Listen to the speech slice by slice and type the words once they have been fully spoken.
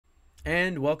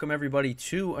And welcome everybody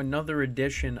to another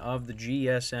edition of the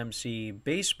GSMC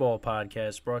Baseball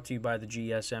Podcast brought to you by the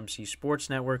GSMC Sports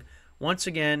Network. Once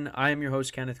again, I am your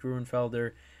host, Kenneth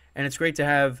Gruenfelder, and it's great to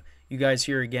have you guys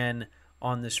here again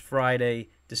on this Friday,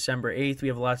 December 8th. We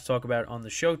have a lot to talk about on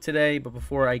the show today, but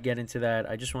before I get into that,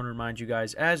 I just want to remind you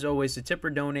guys, as always, to tip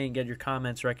or donate and get your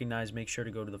comments recognized, make sure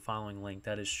to go to the following link.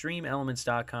 That is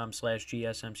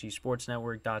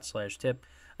streamelements.com/gsmcsportsnetwork./tip.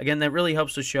 Again, that really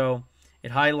helps the show. It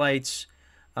highlights,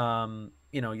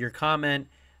 your comment.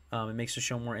 It makes the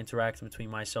show more interactive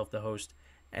between myself, the host,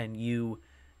 and you,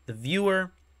 the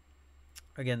viewer.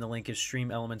 Again, the link is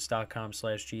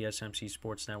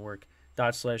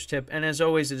streamelements.com/gsmcsportsnetwork./tip. And as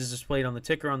always, it is displayed on the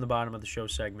ticker on the bottom of the show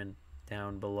segment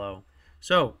down below.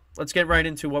 So let's get right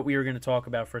into what we are going to talk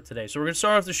about for today. So we're going to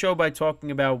start off the show by talking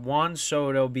about Juan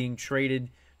Soto being traded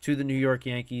to the New York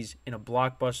Yankees in a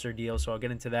blockbuster deal. So I'll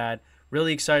get into that.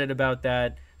 Really excited about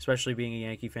that, especially being a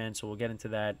Yankee fan. So we'll get into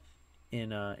that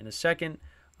in a second.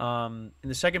 In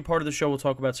the second part of the show, we'll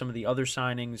talk about some of the other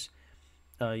signings,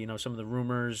 some of the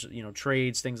rumors,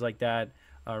 trades, things like that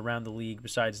around the league.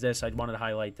 Besides this, I wanted to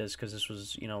highlight this because this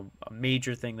was, a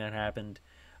major thing that happened.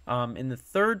 In the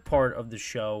third part of the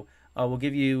show, we'll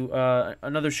give you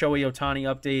another Shohei Ohtani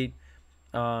update.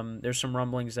 There's some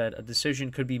rumblings that a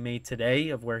decision could be made today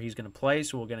of where he's going to play,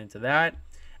 so we'll get into that.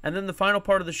 And then the final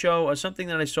part of the show, something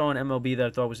that I saw in MLB that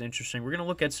I thought was interesting. We're going to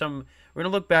look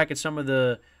back at some of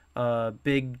the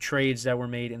big trades that were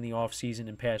made in the offseason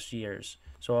in past years.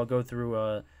 So I'll go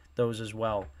through those as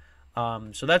well.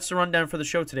 So that's the rundown for the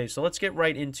show today. So let's get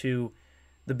right into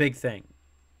the big thing,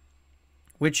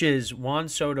 which is Juan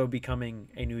Soto becoming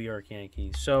a New York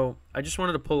Yankee. So I just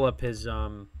wanted to pull up his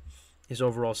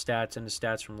overall stats and the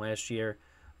stats from last year.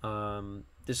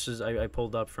 This is I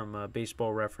pulled up from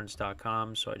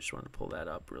baseballreference.com, so I just wanted to pull that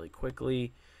up really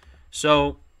quickly.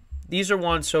 So these are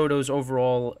Juan Soto's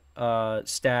overall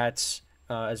stats,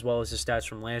 as well as his stats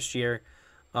from last year.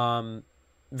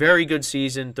 Very good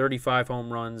season, 35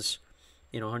 home runs,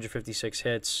 156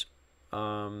 hits,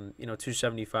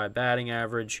 275 batting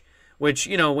average, which,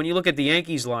 when you look at the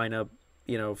Yankees lineup,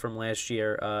 from last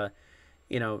year,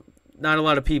 not a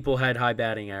lot of people had high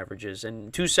batting averages.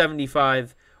 And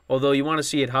 275, although you want to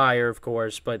see it higher, of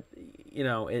course, but,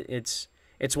 it's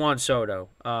Juan Soto.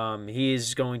 He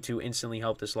is going to instantly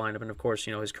help this lineup. And, of course,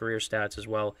 his career stats as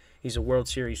well. He's a World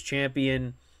Series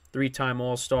champion, 3-time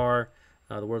All-Star,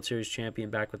 the World Series champion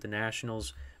back with the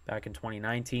Nationals back in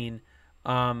 2019.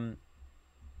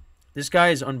 This guy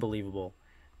is unbelievable.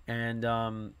 And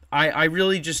I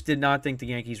really just did not think the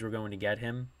Yankees were going to get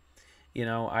him.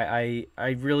 I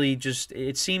really just,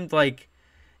 it seemed like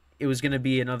it was going to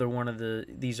be another one of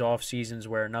these off seasons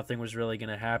where nothing was really going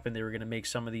to happen. They were going to make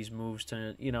some of these moves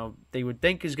to, they would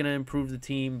think is going to improve the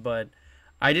team, but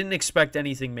I didn't expect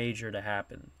anything major to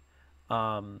happen.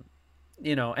 And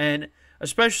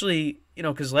especially,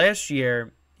 because last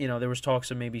year, there was talks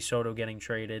of maybe Soto getting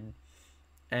traded.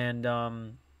 And,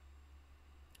 during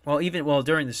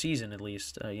the season at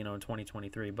least, in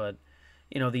 2023. But,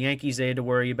 the Yankees, they had to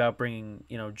worry about bringing,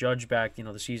 Judge back,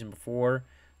 the season before.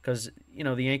 Because,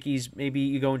 the Yankees, maybe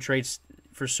you go and trade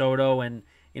for Soto, and,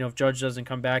 if Judge doesn't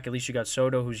come back, at least you got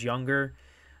Soto, who's younger.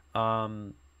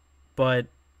 But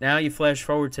now you flash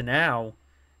forward to now,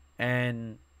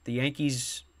 and the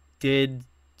Yankees did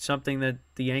something that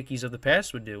the Yankees of the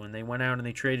past would do, and they went out and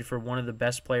they traded for one of the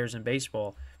best players in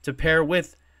baseball to pair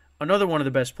with another one of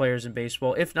the best players in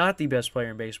baseball, if not the best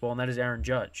player in baseball, and that is Aaron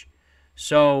Judge.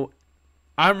 So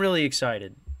I'm really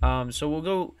excited. So we'll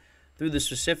go through the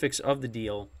specifics of the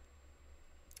deal.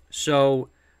 So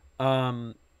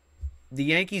the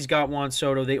Yankees got Juan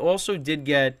Soto. They also did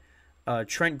get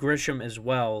Trent Grisham as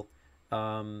well,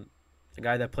 a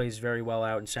guy that plays very well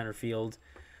out in center field.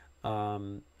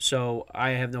 So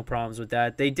I have no problems with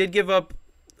that. They did give up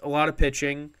a lot of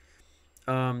pitching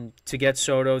to get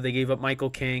Soto. They gave up Michael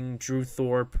King, Drew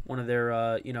Thorpe, one of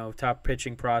their top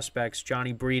pitching prospects,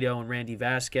 Johnny Brito and Randy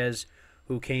Vasquez,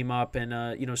 who came up and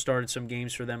started some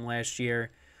games for them last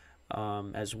year,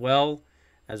 as well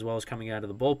as coming out of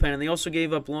the bullpen. And they also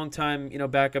gave up longtime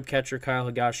backup catcher Kyle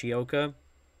Higashioka,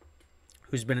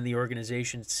 who's been in the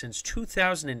organization since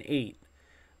 2008.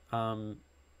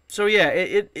 So yeah,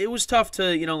 it was tough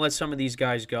to let some of these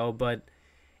guys go, but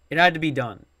it had to be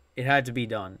done. It had to be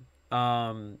done.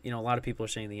 A lot of people are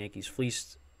saying the Yankees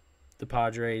fleeced the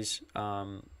Padres.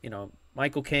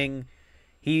 Michael King,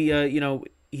 he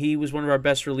was one of our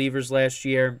best relievers last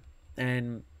year,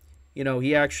 and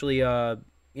he actually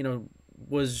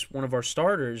was one of our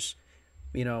starters.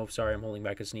 Sorry, I'm holding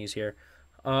back a sneeze here.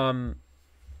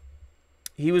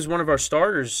 he was one of our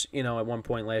starters, at one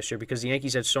point last year because the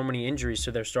Yankees had so many injuries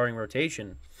to their starting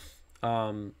rotation.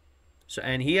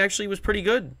 And he actually was pretty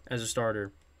good as a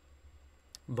starter.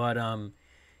 But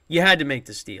you had to make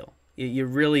this deal. You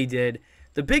really did.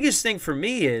 The biggest thing for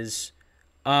me is,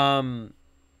 the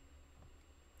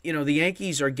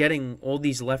Yankees are getting all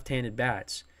these left-handed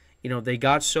bats. They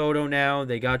got Soto now,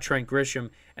 they got Trent Grisham,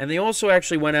 and they also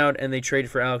actually went out and they traded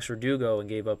for Alex Verdugo and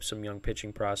gave up some young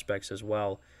pitching prospects as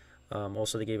well.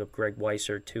 Also, they gave up Greg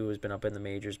Weissert, too, who's been up in the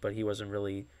majors, but he wasn't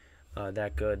really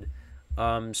that good.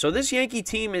 So this Yankee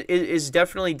team is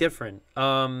definitely different,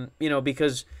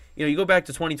 because, you go back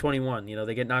to 2021,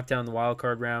 they get knocked down in the wild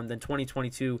card round. Then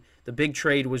 2022, the big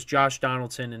trade was Josh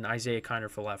Donaldson and Isaiah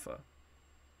Kiner-Falefa.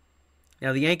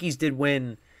 Now, the Yankees did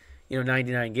win,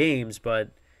 99 games,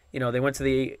 but, they went to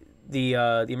the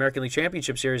American League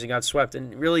Championship Series and got swept.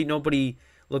 And really nobody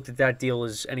looked at that deal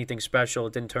as anything special.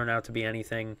 It didn't turn out to be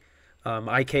anything.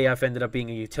 IKF ended up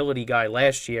being a utility guy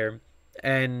last year.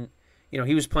 And,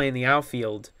 he was playing the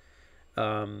outfield,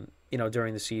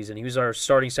 during the season. He was our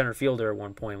starting center fielder at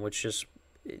one point, which just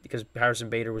because Harrison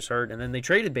Bader was hurt. And then they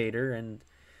traded Bader. And,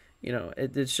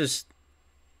 it's just...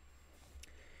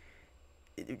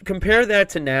 Compare that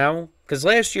to now, because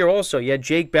last year also you had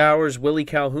Jake Bowers, Willie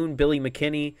Calhoun, Billy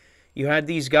McKinney. You had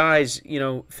these guys,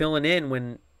 filling in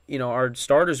when, our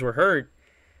starters were hurt.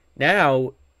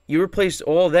 Now, you replaced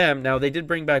all of them. Now, they did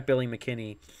bring back Billy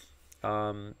McKinney,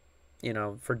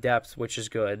 for depth, which is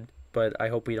good. But I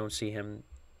hope we don't see him,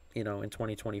 in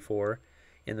 2024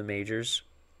 in the majors.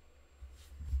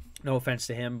 No offense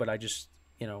to him, but I just,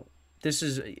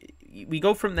 we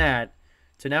go from that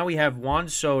to now we have Juan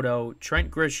Soto,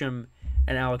 Trent Grisham,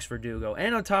 and Alex Verdugo.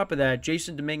 And on top of that,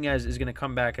 Jason Dominguez is going to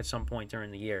come back at some point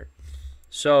during the year.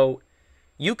 So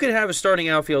you could have a starting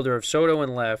outfielder of Soto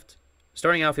in left,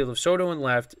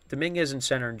 Dominguez in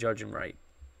center, and Judge in right.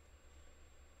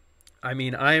 I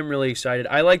mean, I am really excited.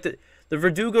 I like the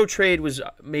Verdugo trade was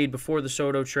made before the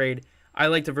Soto trade. I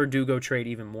like the Verdugo trade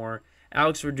even more.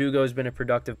 Alex Verdugo has been a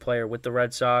productive player with the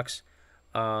Red Sox.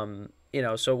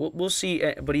 So we'll see.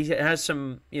 But he has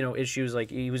some, issues.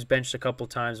 Like he was benched a couple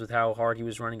times with how hard he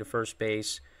was running to first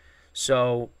base.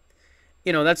 So,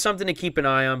 that's something to keep an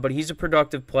eye on. But he's a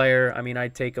productive player. I mean,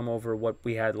 I'd take him over what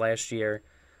we had last year.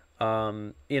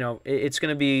 It's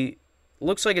going to be,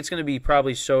 looks like it's going to be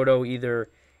probably Soto either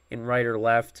in right or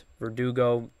left,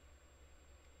 Verdugo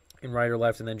in right or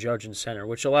left, and then Judge in center,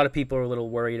 which a lot of people are a little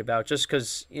worried about just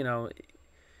because,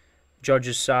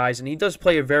 Judge's size, and he does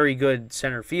play a very good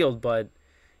center field, but,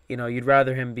 you'd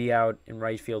rather him be out in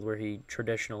right field where he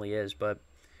traditionally is. But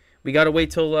we got to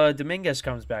wait till Dominguez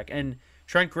comes back. And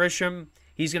Trent Grisham,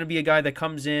 he's going to be a guy that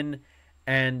comes in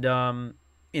and,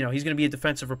 he's going to be a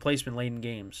defensive replacement late in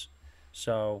games.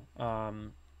 So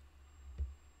I'm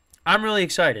really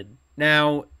excited.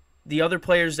 Now, the other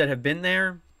players that have been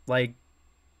there, like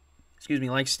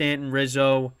Stanton,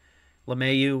 Rizzo,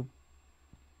 LeMahieu,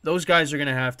 those guys are going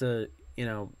to have to,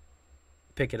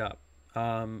 pick it up.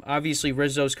 Obviously,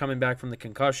 Rizzo's coming back from the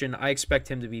concussion. I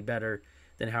expect him to be better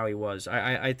than how he was.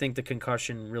 I think the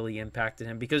concussion really impacted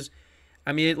him because,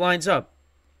 it lines up.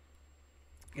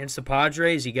 Against the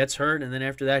Padres, he gets hurt, and then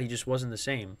after that, he just wasn't the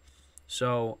same.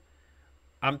 So,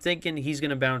 I'm thinking he's going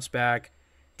to bounce back.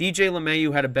 DJ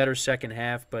LeMahieu had a better second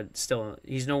half, but still,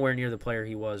 he's nowhere near the player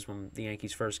he was when the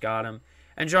Yankees first got him.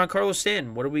 And Giancarlo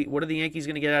Stanton, what are the Yankees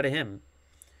going to get out of him?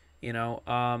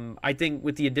 I think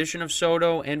with the addition of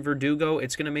Soto and Verdugo,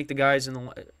 it's going to make the guys in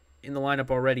the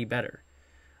lineup already better.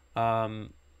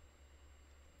 I'm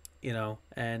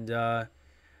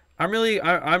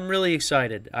really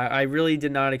excited. I really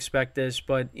did not expect this,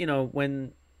 but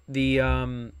when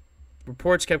the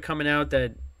reports kept coming out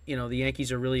that the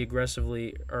Yankees are really aggressive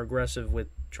with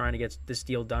trying to get this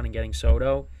deal done and getting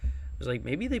Soto, I was like,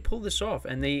 maybe they pulled this off,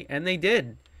 and they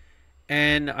did,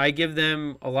 and I give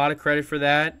them a lot of credit for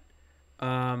that.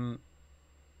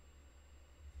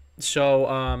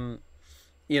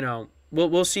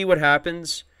 We'll see what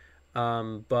happens,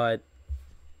 but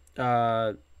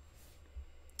I'm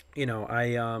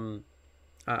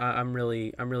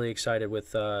really excited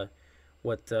with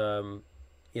what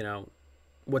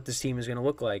this team is going to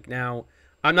look like. Now,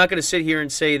 I'm not going to sit here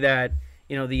and say that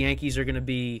the Yankees are going to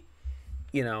be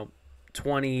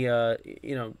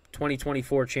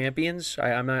 2024 champions.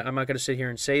 I'm not going to sit here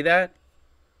and say that,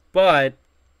 but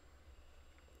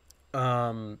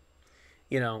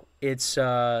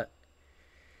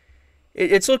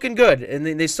it's looking good, and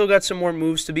they still got some more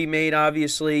moves to be made,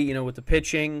 obviously, with the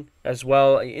pitching as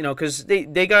well, because they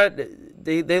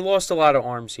lost a lot of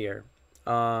arms here.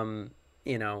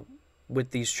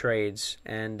 with these trades,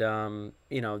 and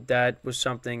that was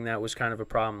something that was kind of a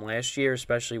problem last year,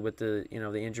 especially with the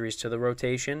the injuries to the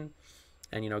rotation,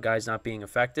 and guys not being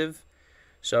effective.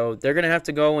 So they're going to have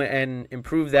to go and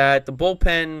improve that. The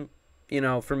bullpen,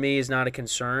 for me is not a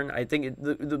concern. I think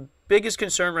the biggest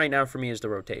concern right now for me is the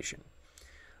rotation,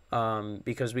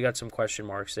 because we got some question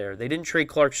marks there. They didn't trade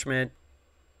Clark Schmidt,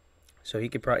 so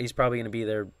he's probably going to be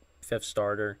their fifth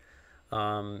starter.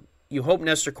 You hope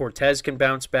Nestor Cortez can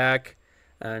bounce back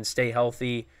and stay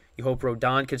healthy. You hope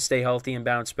Rodon could stay healthy and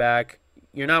bounce back.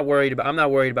 I'm not worried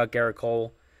about Garrett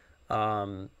Cole.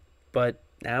 But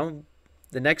now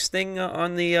the next thing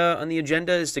on the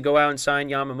agenda is to go out and sign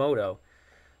Yamamoto.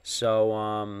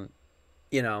 So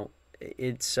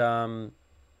it's go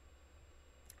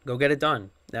get it done.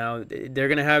 Now they're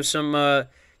going to have some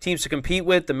teams to compete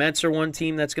with. The Mets are one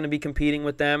team that's going to be competing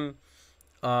with them.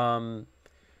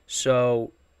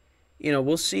 So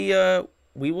we'll see.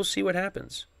 We will see what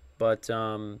happens. But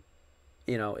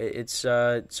it's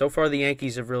so far the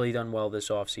Yankees have really done well this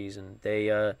offseason.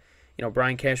 They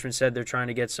Brian Cashman said they're trying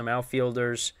to get some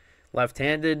outfielders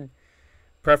left-handed,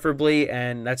 preferably,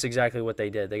 and that's exactly what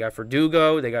they did. They got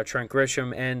Verdugo, they got Trent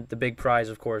Grisham, and the big prize,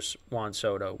 of course, Juan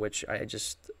Soto, which I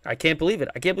can't believe it.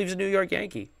 I can't believe he's a New York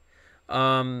Yankee.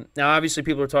 Now, obviously,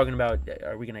 people are talking about,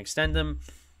 are we going to extend him?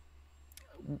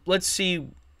 Let's see.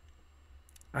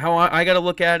 How I got to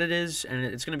look at it is, and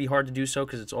it's going to be hard to do so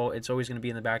because it's always going to be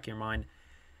in the back of your mind.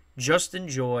 Just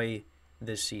enjoy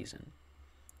this season.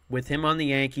 With him on the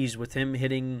Yankees, with him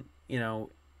hitting,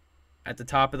 at the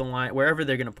top of the line, wherever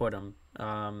they're going to put him,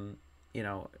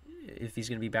 if he's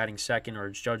going to be batting second or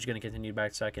is Judge going to continue to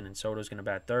bat second and Soto's going to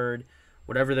bat third,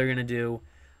 whatever they're going to do,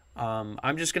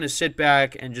 I'm just going to sit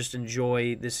back and just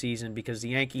enjoy this season because the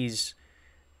Yankees,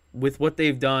 with what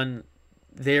they've done,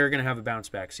 they're going to have a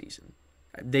bounce-back season.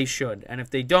 They should. And if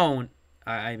they don't,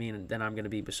 then I'm going to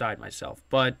be beside myself.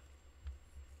 But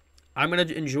I'm going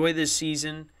to enjoy this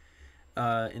season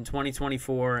in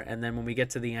 2024, and then when we get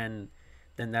to the end,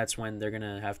 then that's when they're going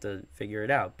to have to figure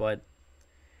it out. But,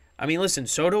 listen,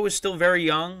 Soto is still very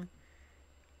young.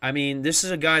 This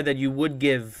is a guy that you would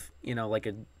give, like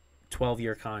a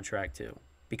 12-year contract to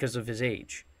because of his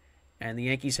age. And the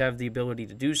Yankees have the ability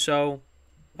to do so.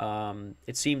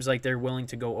 It seems like they're willing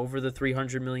to go over the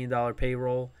 $300 million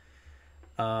payroll.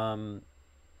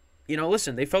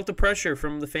 Listen, they felt the pressure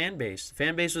from the fan base. The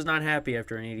fan base was not happy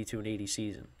after an 82-80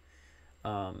 season.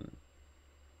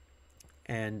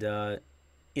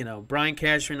 Brian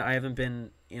Cashman, I haven't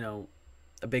been,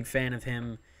 a big fan of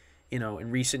him,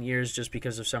 in recent years just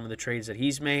because of some of the trades that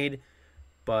he's made.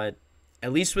 But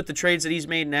at least with the trades that he's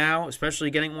made now, especially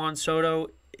getting Juan Soto,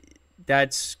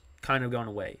 that's kind of gone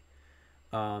away.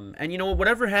 And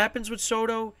whatever happens with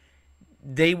Soto,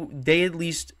 they at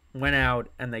least went out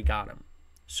and they got him.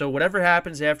 So whatever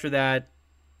happens after that,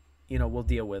 we'll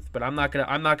deal with. But I'm not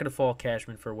gonna fault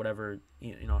Cashman for whatever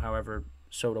however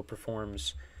Soto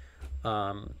performs,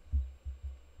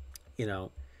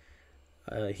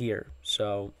 here.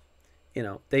 So,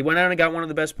 they went out and got one of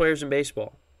the best players in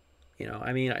baseball.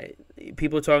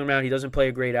 People are talking about he doesn't play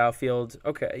a great outfield.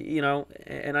 Okay,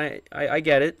 and I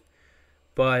get it,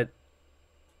 but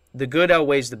the good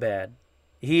outweighs the bad.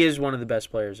 He is one of the best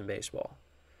players in baseball.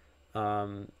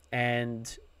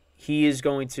 And he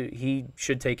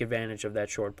should take advantage of that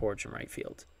short porch in right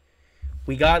field.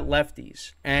 We got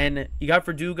lefties. And you got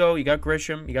Verdugo, you got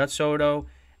Grisham, you got Soto.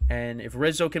 And if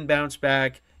Rizzo can bounce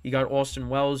back, you got Austin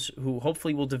Wells, who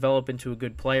hopefully will develop into a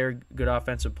good player, good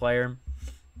offensive player.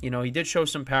 He did show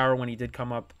some power when he did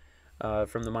come up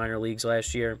from the minor leagues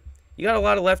last year. You got a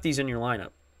lot of lefties in your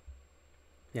lineup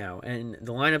now, and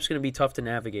the lineup's going to be tough to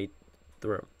navigate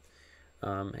through.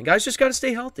 And guys just got to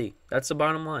stay healthy. That's the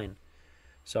bottom line.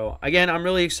 So, again, I'm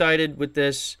really excited with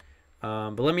this.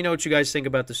 But let me know what you guys think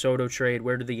about the Soto trade.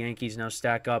 Where do the Yankees now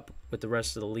stack up with the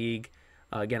rest of the league?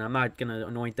 Again, I'm not going to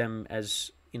anoint them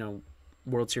as,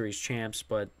 World Series champs,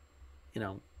 but,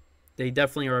 they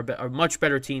definitely are a much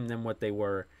better team than what they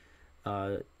were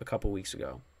a couple weeks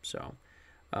ago. So,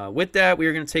 with that, we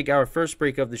are going to take our first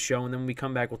break of the show, and then when we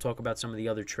come back, we'll talk about some of the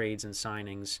other trades and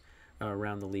signings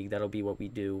around the league. That'll be what we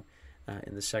do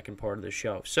in the second part of the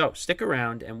show. So, stick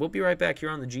around, and we'll be right back here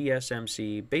on the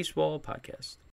GSMC Baseball Podcast.